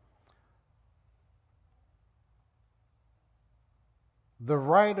afraid. The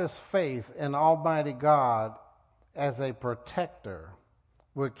writer's faith in Almighty God as a protector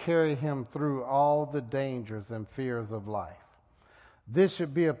will carry him through all the dangers and fears of life. This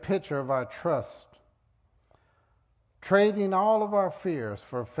should be a picture of our trust, trading all of our fears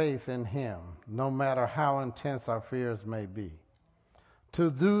for faith in him, no matter how intense our fears may be.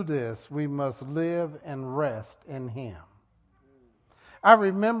 To do this, we must live and rest in him. I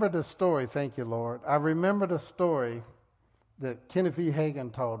remember the story, thank you, Lord. I remember the story that Kenneth E.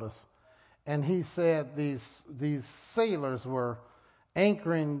 Hagin told us. And he said these sailors were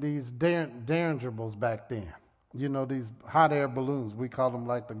anchoring these dirigibles back then. You know, these hot air balloons. We call them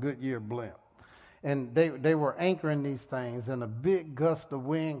like the Goodyear blimp. And they were anchoring these things, and a big gust of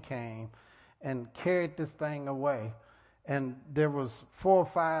wind came and carried this thing away. And there was 4 or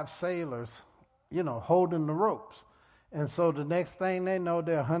 5 sailors, holding the ropes. And so the next thing they know,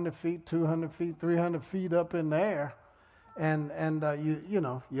 they're 100 feet, 200 feet, 300 feet up in the air. And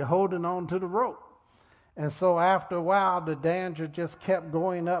you're holding on to the rope. And so after a while, the danger just kept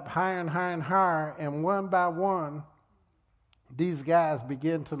going up higher and higher and higher. And one by one, these guys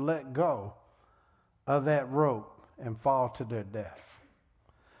began to let go of that rope and fall to their death.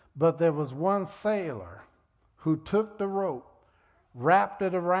 But there was one sailor who took the rope, wrapped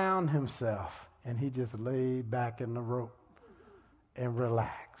it around himself, and he just laid back in the rope and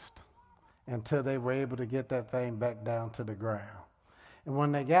relaxed until they were able to get that thing back down to the ground. And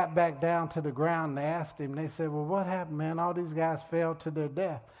when they got back down to the ground, they asked him, they said, well, what happened, man? All these guys fell to their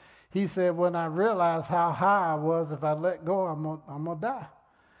death. He said, when I realized how high I was, if I let go, I'm going to die.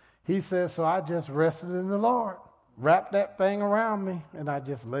 He said, so I just rested in the Lord, wrapped that thing around me, and I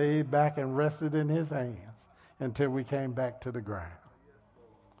just laid back and rested in his hands until we came back to the ground.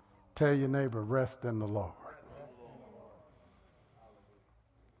 Tell your neighbor, rest in the Lord.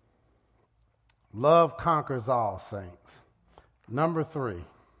 Love conquers all, saints. Number 3,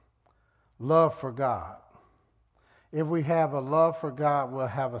 love for God. If we have a love for God, we'll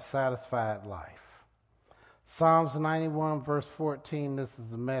have a satisfied life. Psalms 91, verse 14, this is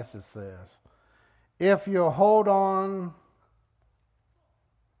the message says, if you'll hold on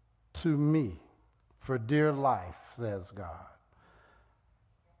to me for dear life, says God,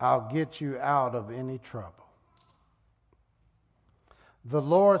 I'll get you out of any trouble. The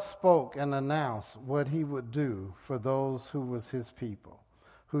Lord spoke and announced what he would do for those who was his people,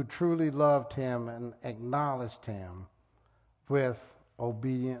 who truly loved him and acknowledged him with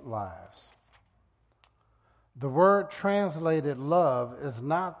obedient lives. The word translated love is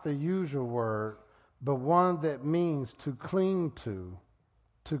not the usual word, but one that means to cling to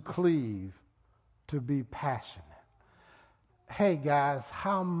cleave, to be passionate. Hey guys,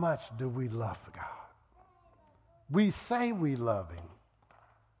 how much do we love God? We say we love him,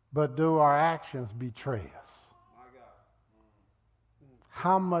 but do our actions betray us?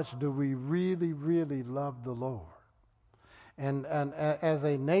 How much do we really, really love the Lord? And as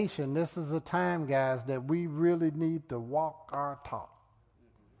a nation, this is a time, guys, that we really need to walk our talk.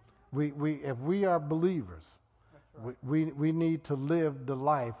 If we are believers, we need to live the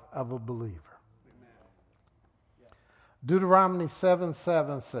life of a believer. Deuteronomy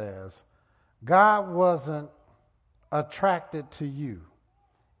 7:7 says, God wasn't attracted to you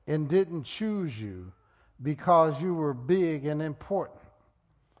and didn't choose you because you were big and important.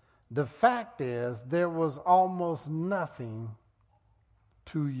 The fact is, there was almost nothing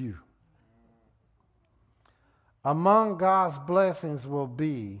to you. Among God's blessings will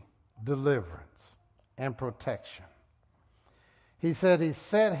be deliverance. and protection. He said he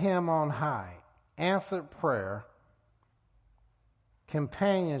set him on high, answered prayer,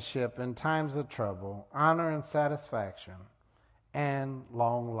 companionship in times of trouble, honor and satisfaction, and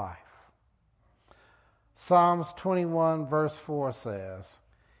long life. Psalms 21 verse 4 says,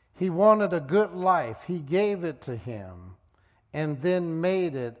 he wanted a good life. He gave it to him and then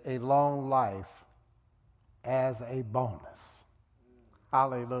made it a long life as a bonus.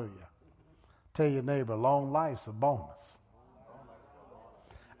 Hallelujah. Tell your neighbor, long life's a bonus.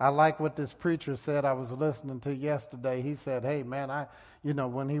 I like what this preacher said I was listening to yesterday. He said, hey, man,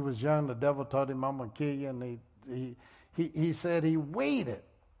 when he was young, the devil told him, I'm going to kill you. And he said he waited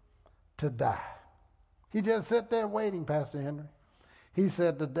to die. He just sat there waiting, Pastor Henry. He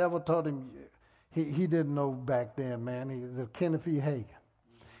said the devil told him, he didn't know back then, man. He's Kenneth E. Hagin.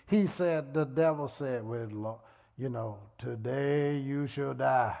 He said, the devil said, well, today you shall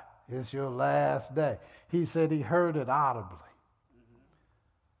die. It's your last day. He said he heard it audibly.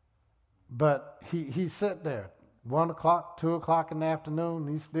 But he sat there, 1 o'clock, 2 o'clock in the afternoon,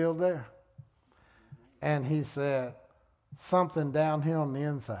 he's still there. And he said, something down here on the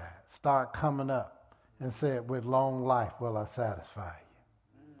inside started coming up and said, with long life will I satisfy you.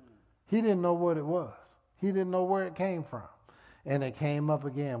 He didn't know what it was. He didn't know where it came from. And it came up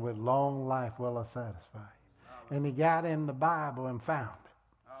again, with long life will I satisfy you. And he got in the Bible and found it.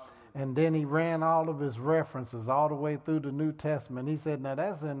 And then he ran all of his references all the way through the New Testament. He said, now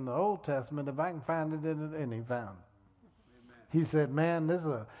that's in the Old Testament. If I can find it in it, and he found it. He said, man,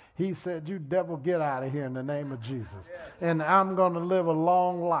 he said, you devil, get out of here in the name of Jesus. And I'm going to live a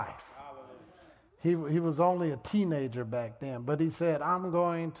long life. He was only a teenager back then, but he said, I'm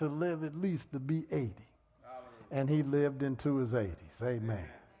going to live at least to be 80. And he lived into his 80s. Amen.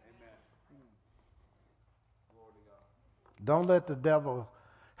 Don't let the devil,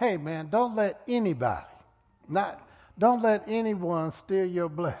 hey man, don't let anybody, don't let anyone steal your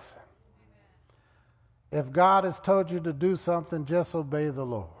blessing. If God has told you to do something, just obey the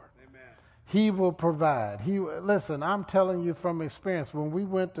Lord. Amen. He will provide. Listen, I'm telling you from experience, when we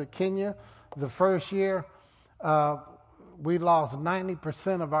went to Kenya the first year, we lost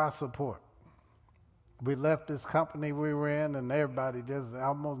 90% of our support. We left this company we were in, and everybody just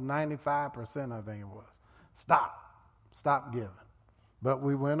almost 95%, I think it was. Stop giving. But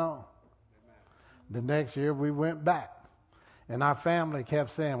we went on. The next year we went back. And our family kept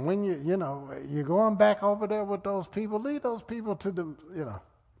saying, when you're going back over there with those people, leave those people to them,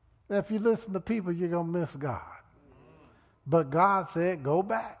 If you listen to people, you're going to miss God. But God said, go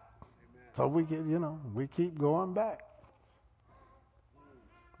back. So we keep going back.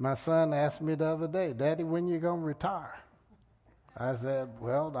 My son asked me the other day, Daddy, when you going to retire? I said,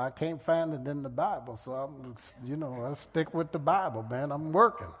 well, I can't find it in the Bible, so I'll stick with the Bible, man. I'm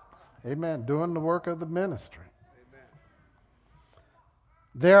working. Amen. Doing the work of the ministry. Amen.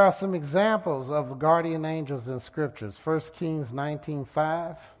 There are some examples of guardian angels in scriptures. 1 Kings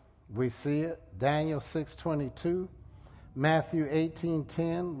 19:5, we see it. Daniel 6:22, Matthew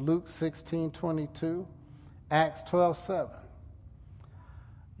 18:10, Luke 16:22, Acts 12:7.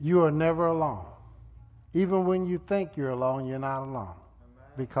 You are never alone. Even when you think you're alone, you're not alone.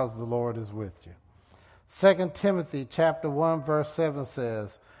 Because the Lord is with you. 2 Timothy chapter 1 verse 7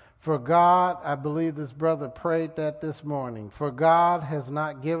 says, for God, I believe this brother prayed that this morning, for God has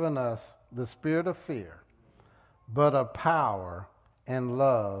not given us the spirit of fear, but of power and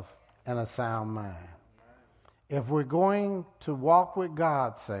love and a sound mind. If we're going to walk with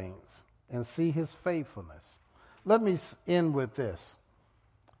God, saints, and see his faithfulness, let me end with this.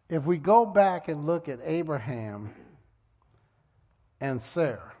 If we go back and look at Abraham and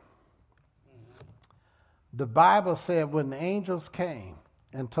Sarah, the Bible said when the angels came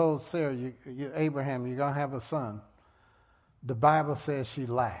and told Sarah, Abraham, you're going to have a son, the Bible says she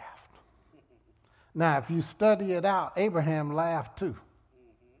laughed. Now, if you study it out, Abraham laughed too.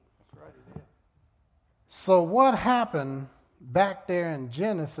 That's right, he did. So what happened back there in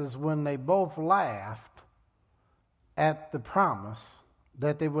Genesis when they both laughed at the promise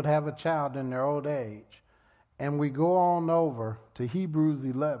that they would have a child in their old age? And we go on over to Hebrews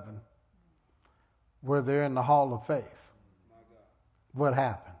 11, where they're in the hall of faith. What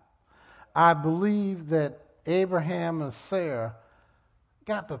happened? I believe that Abraham and Sarah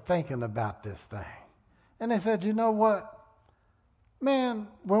got to thinking about this thing. And they said, you know what? Man,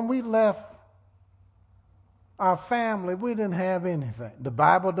 when we left our family, we didn't have anything. The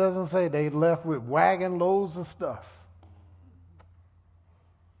Bible doesn't say they left with wagon loads of stuff.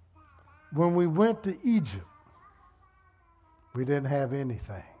 When we went to Egypt, we didn't have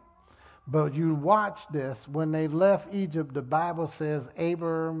anything. But you watch this, when they left Egypt, the Bible says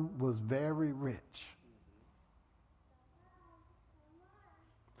Abraham was very rich.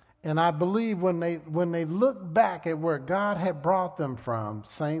 And I believe when they look back at where God had brought them from,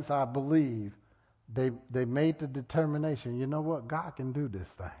 saints, I believe they made the determination, you know what, God can do this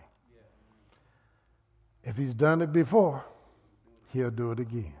thing. If he's done it before, he'll do it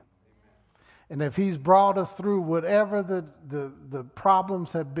again. And if he's brought us through whatever the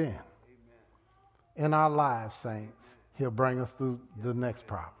problems have been in our lives, saints, he'll bring us through the next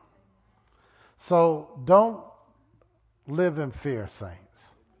problem. So don't live in fear, saints.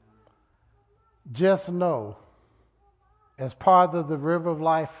 Just know, as part of the River of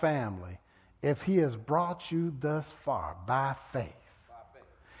Life family, if he has brought you thus far by faith,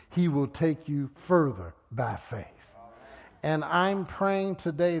 he will take you further by faith. And I'm praying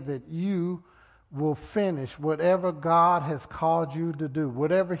today that you will finish whatever God has called you to do,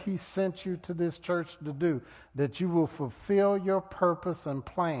 whatever he sent you to this church to do, that you will fulfill your purpose and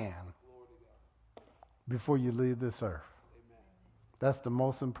plan before you leave this earth. That's the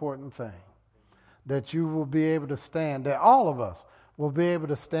most important thing. That you will be able to stand, that all of us will be able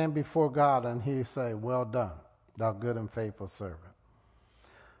to stand before God and he'll say, well done, thou good and faithful servant.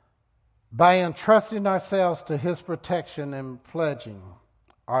 By entrusting ourselves to his protection and pledging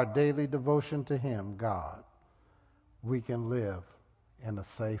our daily devotion to him, God, we can live in a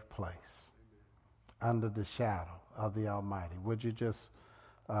safe place under the shadow of the Almighty. Would you just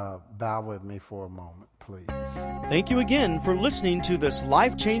bow with me for a moment, please? Thank you again for listening to this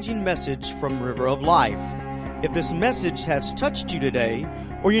life-changing message from River of Life. If this message has touched you today,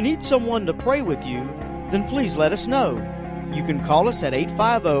 or you need someone to pray with you, then please let us know. You can call us at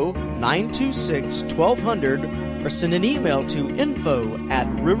 850-926-1200 or send an email to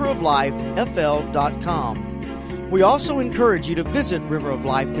info@riveroflifefl.com. We also encourage you to visit River of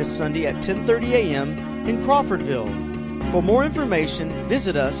Life this Sunday at 10:30 a.m. in Crawfordville. For more information,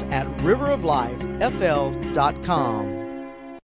 visit us at riveroflifefl.com.